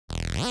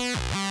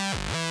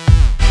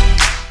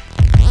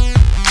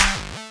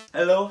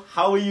Hello,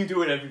 how are you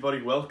doing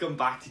everybody? Welcome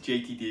back to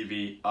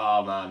JayTtv.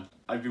 Oh man,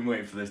 I've been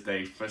waiting for this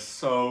day for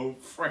so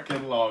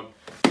freaking long.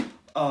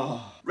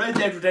 Oh. Red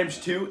Dead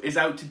Redemption 2 is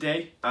out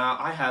today.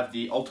 I have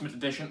the Ultimate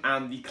Edition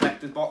and the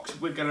Collector's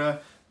Box. We're gonna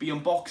be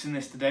unboxing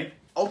this today.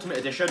 Ultimate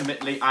Edition,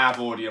 admittedly, I have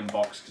already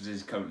unboxed because it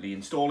is currently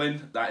installing.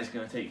 That is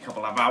going to take a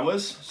couple of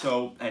hours,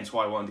 so hence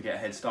why I wanted to get a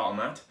head start on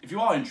that. If you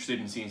are interested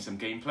in seeing some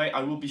gameplay,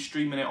 I will be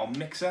streaming it on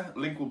Mixer.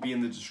 Link will be in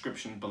the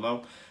description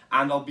below.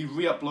 And I'll be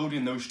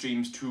re-uploading those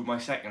streams to my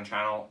second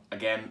channel.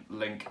 Again,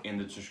 link in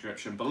the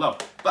description below.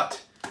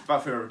 But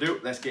without further ado,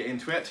 let's get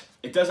into it.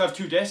 It does have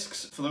 2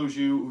 discs. For those of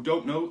you who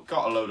don't know,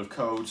 got a load of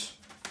codes.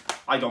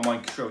 I don't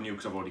mind showing you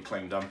because I've already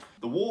claimed them.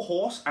 The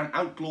Warhorse and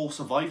Outlaw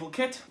Survival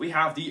Kit. We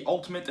have the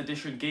Ultimate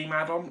Edition game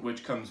add-on,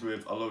 which comes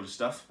with a load of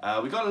stuff.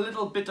 We got a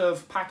little bit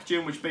of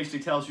packaging, which basically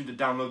tells you to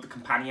download the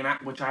companion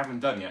app, which I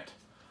haven't done yet.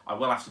 I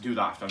will have to do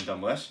that after I'm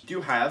done with this. I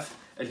do have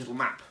a little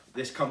map.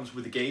 This comes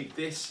with the game.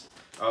 This,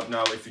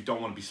 now if you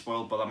don't want to be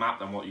spoiled by the map,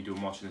 then what are you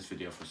doing watching this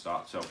video for a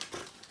start? So,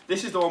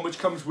 this is the one which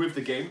comes with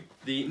the game.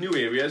 The new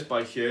areas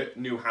by here,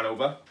 New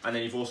Hanover, and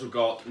then you've also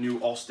got New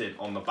Austin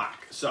on the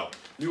back. So,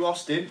 New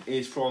Austin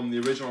is from the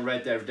original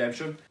Red Dead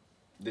Redemption.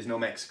 There's no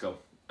Mexico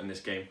in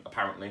this game,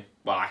 apparently.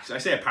 Well, actually, I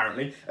say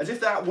apparently, as if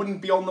that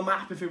wouldn't be on the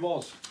map if it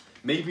was.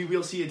 Maybe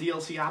we'll see a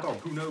DLC add-on,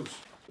 who knows?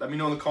 Let me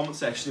know in the comment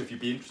section if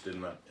you'd be interested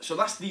in that. So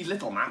that's the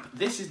little map.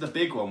 This is the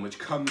big one, which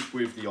comes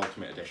with the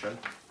Ultimate Edition.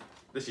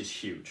 This is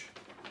huge.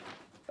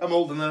 I'm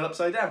holding it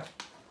upside down.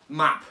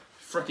 Map,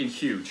 freaking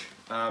huge.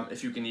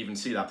 If you can even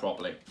see that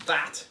properly.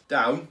 That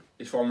down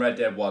is from Red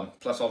Dead 1.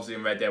 Plus obviously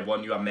in Red Dead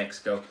 1 you have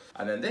Mexico.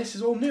 And then this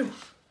is all new.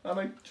 And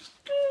I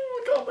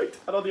can't wait.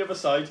 And on the other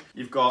side,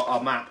 you've got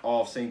a map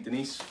of St.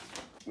 Denis,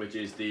 which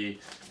is the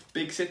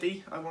big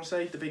city, I want to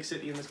say. The big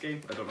city in this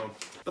game. I don't know.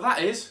 But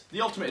that is the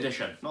Ultimate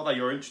Edition. Not that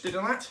you're interested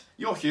in that.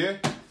 You're here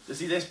to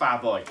see this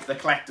bad boy. The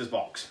Collector's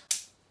Box.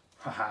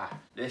 Haha.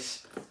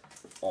 This.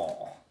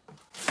 Oh.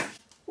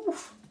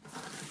 Oof.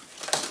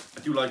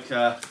 I do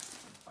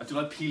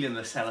like peeling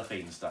the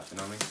cellophane and stuff, you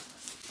know what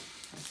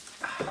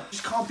I mean?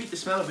 Just can't beat the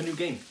smell of a new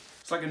game.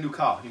 It's like a new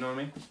car, you know what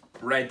I mean?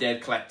 Red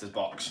Dead Collector's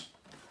Box.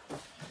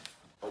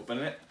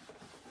 Opening it.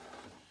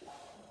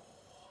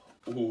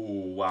 Oh,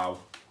 wow.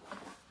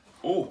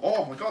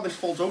 Oh my god, this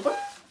folds open.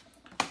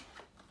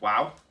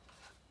 Wow.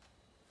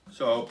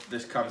 So,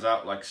 this comes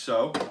out like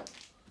so.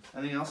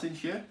 Anything else in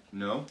here?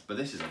 No, but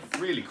this is a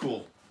really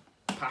cool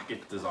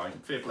packet design.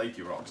 Fair play to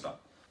you, Rockstar.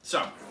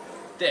 So,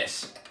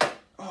 this.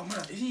 Oh man,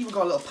 it's even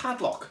got a little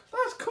padlock.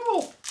 That's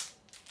cool.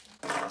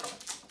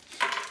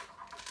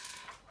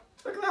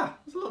 Look at that.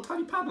 There's a little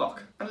tiny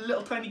padlock and a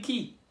little tiny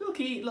key. Little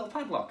key, little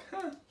padlock.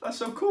 Huh, that's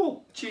so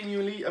cool.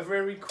 Genuinely a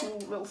very cool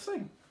little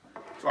thing.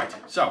 Right,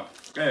 so,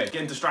 anyway,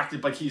 getting distracted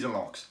by keys and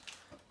locks.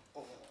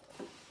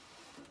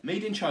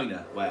 Made in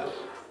China. Well,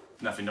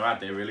 nothing to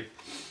add there really.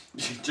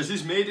 Just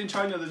is made in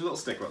China. There's a little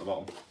sticker at the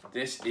bottom.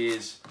 This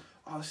is,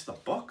 oh, this is the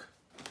book.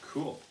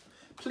 Cool.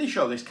 Please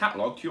show this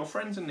catalogue to your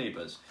friends and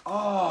neighbours.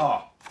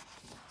 Oh,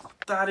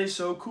 that is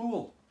so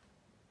cool.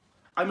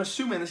 I'm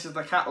assuming this is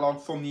the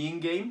catalogue from the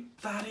in-game.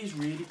 That is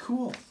really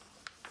cool.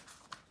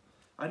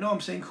 I know I'm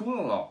saying cool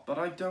a lot, but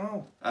I don't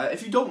know.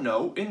 If you don't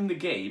know, in the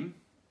game,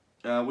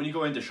 when you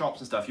go into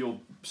shops and stuff,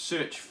 you'll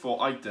search for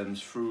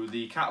items through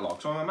the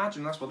catalogue. So I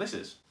imagine that's what this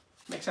is.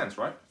 Makes sense,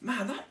 right?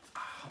 Man, that,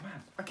 oh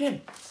man.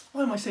 Again,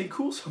 why am I saying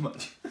cool so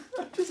much?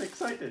 I'm just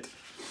excited.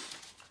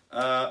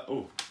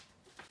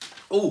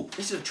 Oh,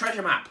 this is a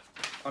treasure map,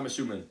 I'm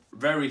assuming.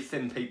 Very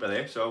thin paper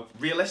there, so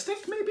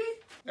realistic, maybe?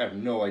 I have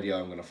no idea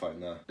how I'm going to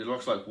find that. It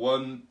looks like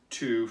 1,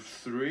 2,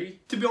 3.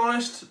 To be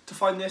honest, to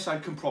find this, I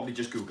can probably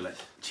just Google it.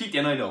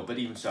 Cheating, I know, but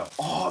even so.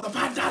 Oh, the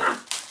bandana!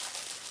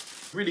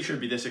 Really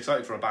shouldn't be this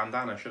excited for a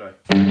bandana, should I?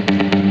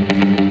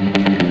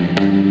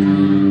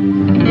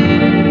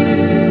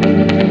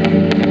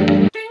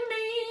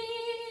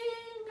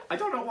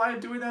 Why I'm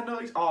doing that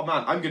noise? Oh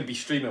man, I'm going to be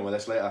streaming with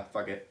this later.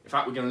 Fuck it. In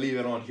fact, we're going to leave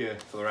it on here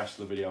for the rest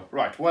of the video.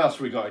 Right, what else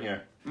we got in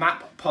here?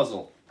 Map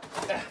puzzle.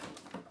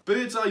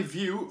 Bird's eye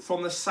view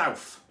from the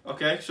south.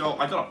 Okay, so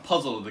I got a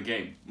puzzle of the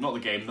game. Not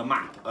the game, the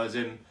map. As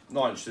in,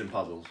 not interested in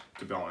puzzles,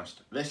 to be honest.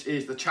 This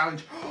is the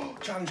challenge.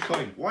 Challenge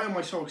coin. Why am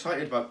I so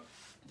excited about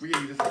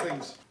really little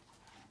things?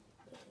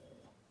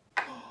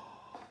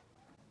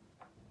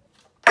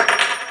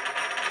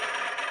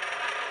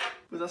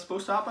 Was that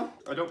supposed to happen?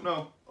 I don't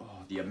know.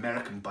 Oh, the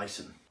American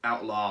bison.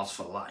 Outlaws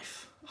for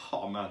life.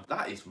 Oh man,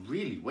 that is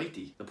really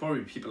weighty. There'll probably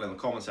be people in the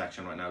comment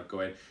section right now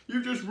going,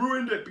 you just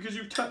ruined it because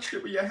you touched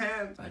it with your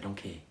hand. I don't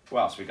care.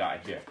 What else we got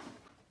in here?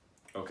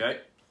 Okay.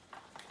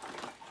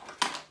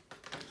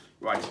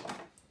 Right.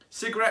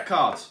 Cigarette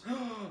cards.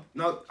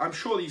 Now, I'm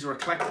sure these are a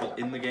collectible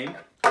in the game.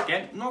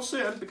 Again, not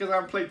certain because I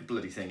haven't played the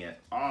bloody thing yet.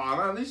 Oh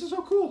man, these are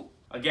so cool.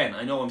 Again,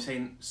 I know I'm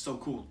saying so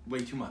cool way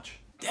too much.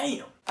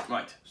 Damn.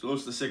 Right, so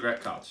those are the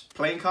cigarette cards.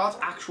 Playing cards,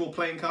 actual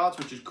playing cards,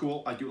 which is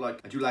cool. I do like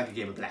a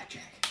game of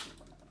blackjack,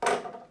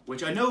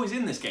 which I know is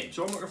in this game,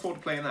 so I'm looking forward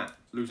to playing that.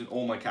 Losing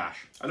all my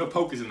cash. I know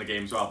poker's in the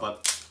game as well,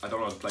 but I don't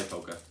know how to play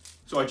poker.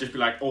 So I'd just be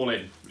like, all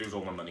in, lose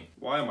all my money.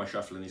 Why am I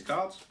shuffling these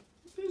cards?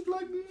 There's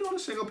like not a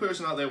single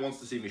person out there wants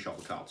to see me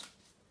shuffle cards.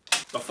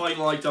 The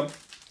final item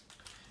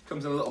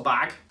comes in a little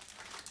bag.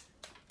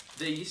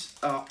 These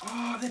are,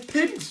 they're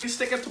pins. You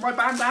stick it to my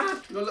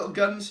bandana. You got little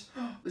guns.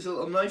 There's a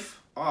little knife.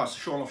 It's a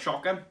shorn off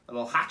shotgun. A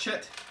little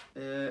hatchet.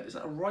 Is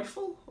that a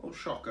rifle or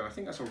shotgun? I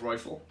think that's a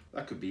rifle.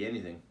 That could be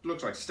anything. It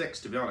looks like sticks,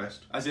 to be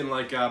honest. As in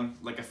like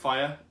a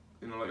fire,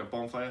 you know, like a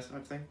bonfire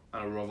type thing.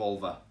 And a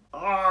revolver.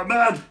 Oh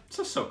man, it's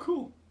just so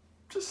cool.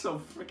 Just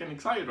so freaking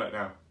excited right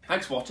now.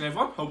 Thanks for watching,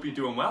 everyone. Hope you're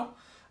doing well.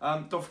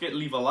 Don't forget to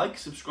leave a like,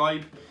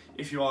 subscribe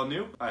if you are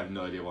new. I have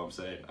no idea what I'm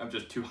saying. I'm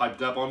just too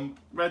hyped up on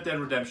Red Dead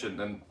Redemption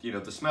and, you know,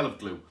 the smell of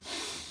glue.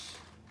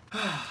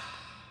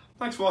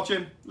 Thanks for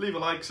watching. Leave a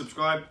like,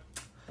 subscribe.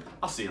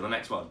 I'll see you in the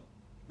next one.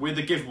 Where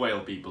the giveaway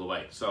will be, by the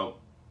way. So,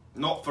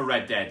 not for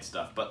Red Dead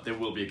stuff, but there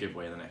will be a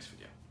giveaway in the next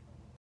video.